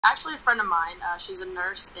actually a friend of mine. She's a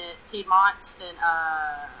nurse at Piedmont in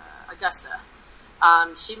Augusta.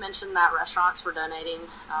 She mentioned that restaurants were donating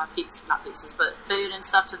not pizzas, but food and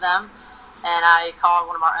stuff to them. And I called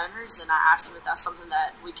one of our owners and I asked him if that's something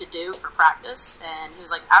that we could do for practice. And he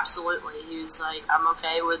was like, absolutely. He was like, I'm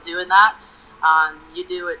okay with doing that. You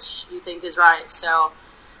do what you think is right. So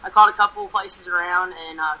I called a couple places around,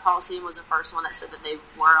 and Coliseum was the first one that said that they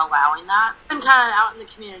were allowing that. I'm kind of out in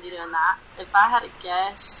the community doing that. If I had to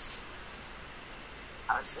guess,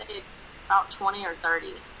 I would say about 20 or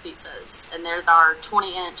 30 pizzas, and they're our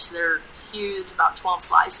 20-inch. They're huge, about 12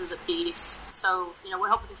 slices a piece. So, we're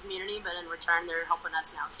helping the community, but in return, they're helping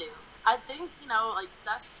us now too. I think,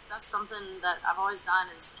 that's something that I've always done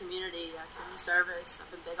is community service. I've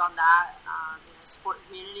been big on that. Support the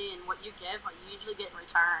community, and what you give, you usually get in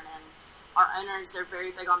return. And our owners, they're very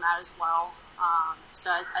big on that as well. So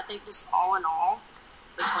I think just all in all,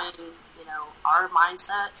 between, our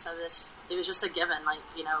mindset, so it was just a given.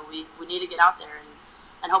 We need to get out there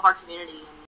and help our community. And